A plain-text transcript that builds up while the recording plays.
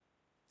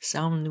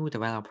Some new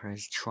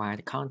developers try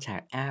to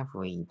contact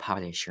every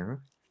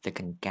publisher they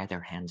can get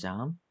their hands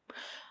on,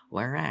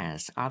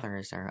 whereas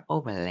others are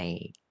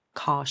overly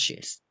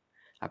cautious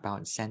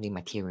about sending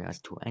materials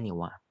to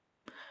anyone.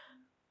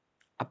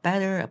 A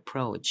better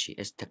approach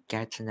is to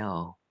get to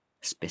know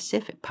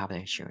specific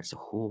publishers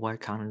who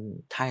work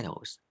on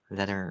titles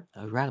that are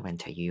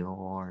relevant to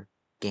your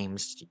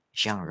game's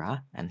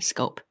genre and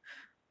scope.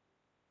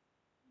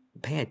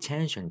 Pay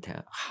attention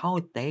to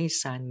how they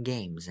sign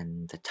games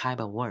and the type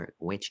of work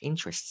which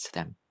interests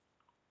them.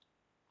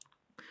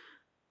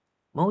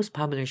 Most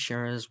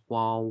publishers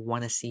will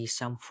want to see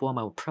some form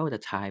of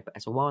prototype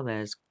as well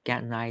as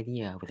get an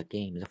idea of the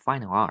game's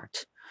final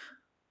art.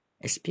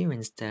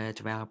 Experienced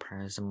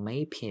developers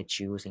may pitch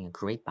using a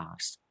gray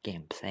box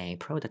gameplay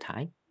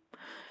prototype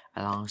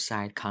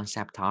alongside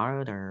concept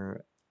art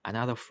or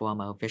another form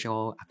of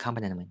visual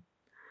accompaniment.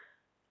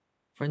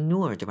 For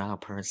newer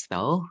developers,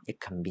 though, it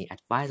can be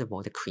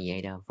advisable to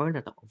create a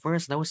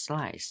versatile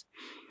slice,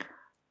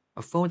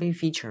 a fully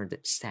featured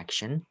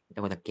section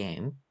of the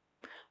game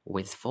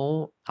with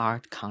full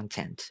art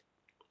content.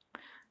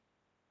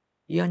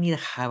 You'll need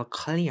to have a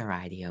clear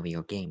idea of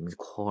your game's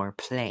core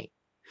play,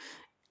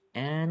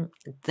 and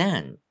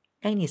then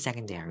any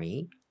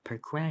secondary,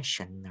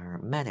 progression, or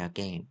meta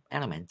game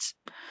elements.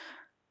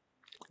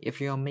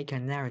 If you're making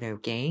a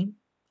narrative game,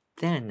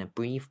 then a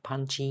brief,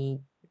 punchy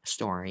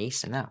story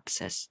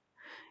synopsis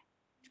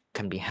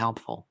can be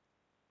helpful.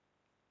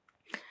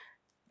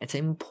 It's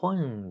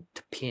important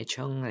to pitch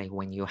only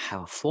when you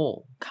have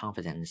full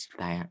confidence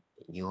that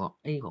you're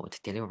able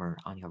to deliver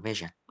on your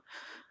vision.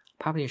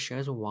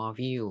 Publishers will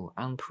view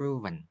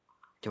unproven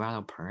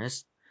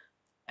developers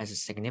as a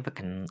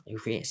significant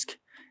risk.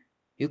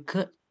 You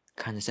could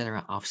consider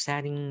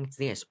offsetting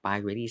this by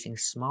releasing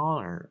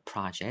smaller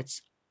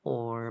projects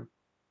or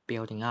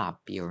building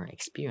up your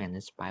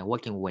experience by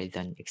working with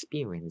an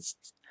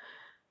experienced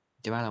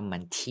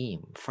development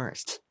team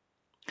first.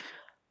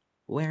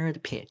 Where to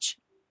pitch?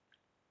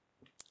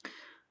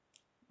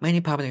 Many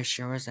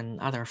publishers and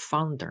other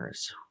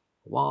founders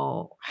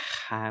will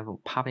have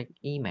public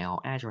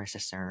email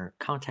addresses or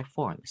contact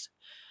forms,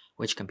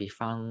 which can be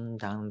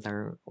found on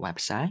their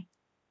website.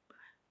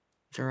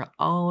 There are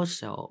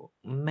also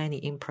many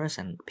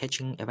in-person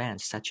pitching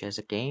events such as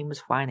the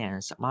Games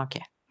Finance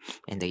Market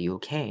in the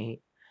UK,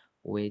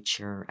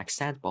 which are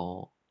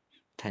accessible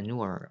to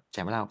newer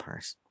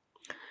developers.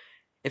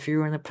 If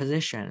you're in a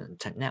position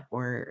to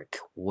network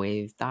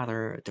with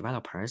other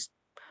developers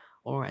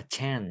or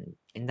attend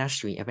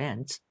industry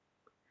events,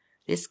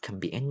 this can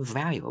be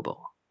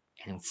invaluable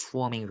in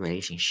forming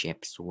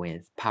relationships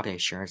with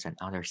publishers and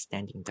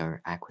understanding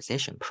their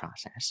acquisition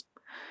process.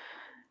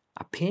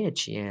 A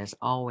pitch is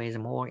always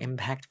more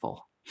impactful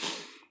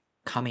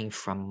coming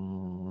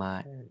from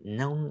a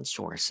known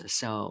source,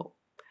 so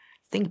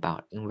think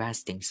about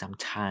investing some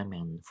time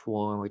and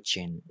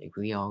forging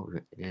real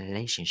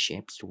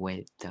relationships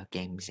with the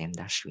games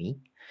industry,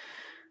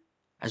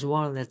 as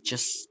well as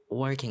just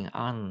working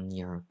on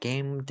your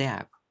game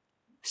dev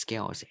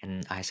skills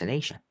in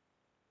isolation.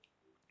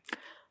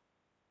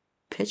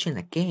 Pitching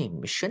a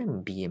game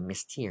shouldn't be a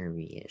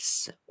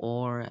mysterious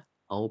or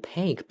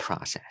opaque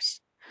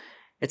process.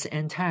 It's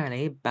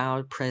entirely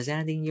about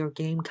presenting your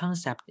game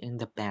concept in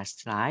the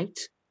best light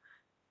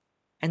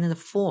and in the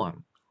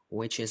form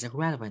which is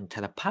relevant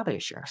to the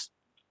publishers.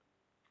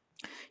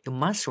 You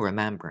must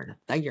remember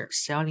that you're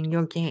selling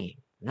your game,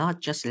 not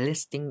just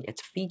listing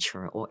its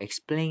feature or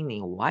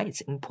explaining why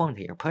it's important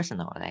to you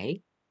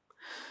personally.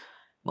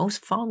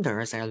 Most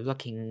founders are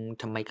looking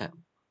to make a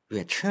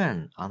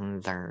return on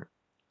their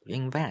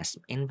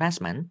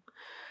investment,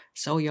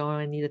 so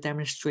you'll need to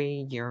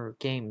demonstrate your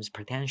game's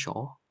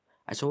potential,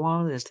 as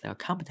well as the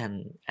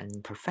competence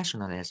and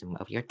professionalism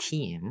of your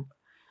team.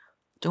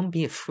 Don't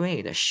be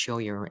afraid to show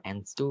your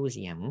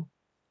enthusiasm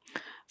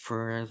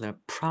for the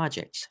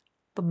project,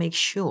 but make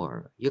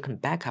sure you can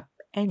back up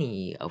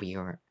any of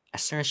your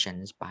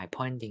assertions by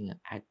pointing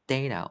at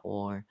data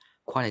or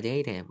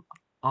qualitative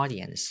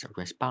audience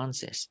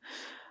responses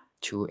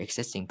to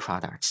existing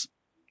products.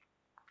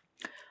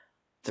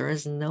 There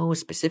is no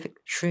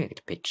specific trick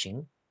to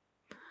pitching.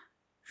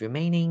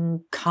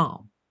 Remaining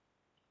calm,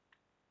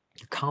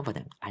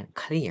 confident, and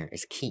clear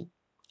is key.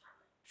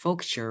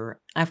 Focus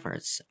your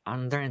efforts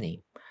on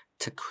learning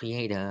to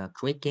create a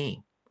great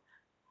game,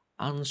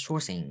 on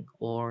sourcing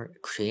or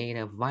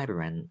create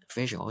vibrant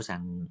visuals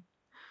and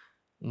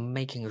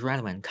making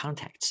relevant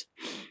contacts.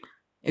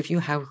 If you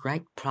have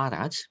right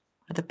products,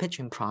 the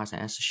pitching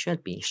process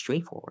should be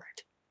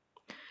straightforward.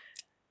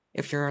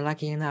 If you're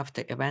lucky enough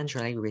to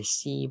eventually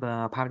receive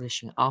a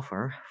publishing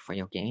offer for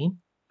your game,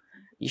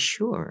 be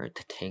sure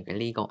to take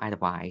legal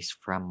advice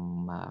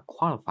from a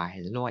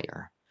qualified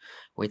lawyer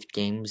with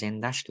games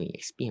industry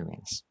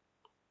experience.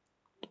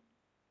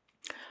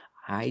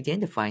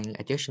 Identifying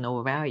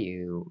additional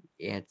value,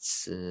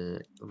 it's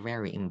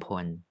very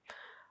important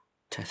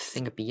to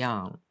think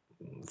beyond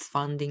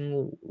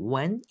funding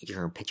when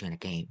you're pitching a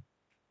game.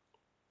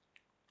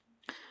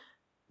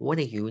 What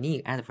a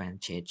unique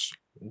advantage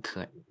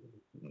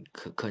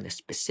could a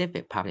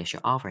specific publisher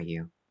offer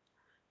you?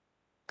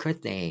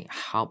 Could they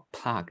help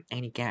plug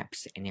any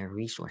gaps in your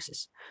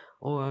resources,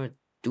 or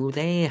do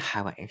they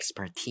have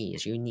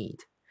expertise you need?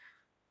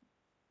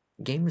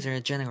 Games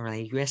are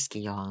generally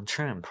risky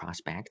long-term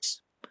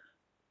prospects.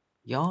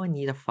 You'll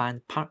need to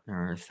find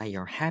partners that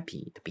you're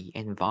happy to be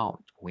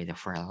involved with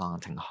for a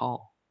long-term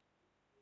haul.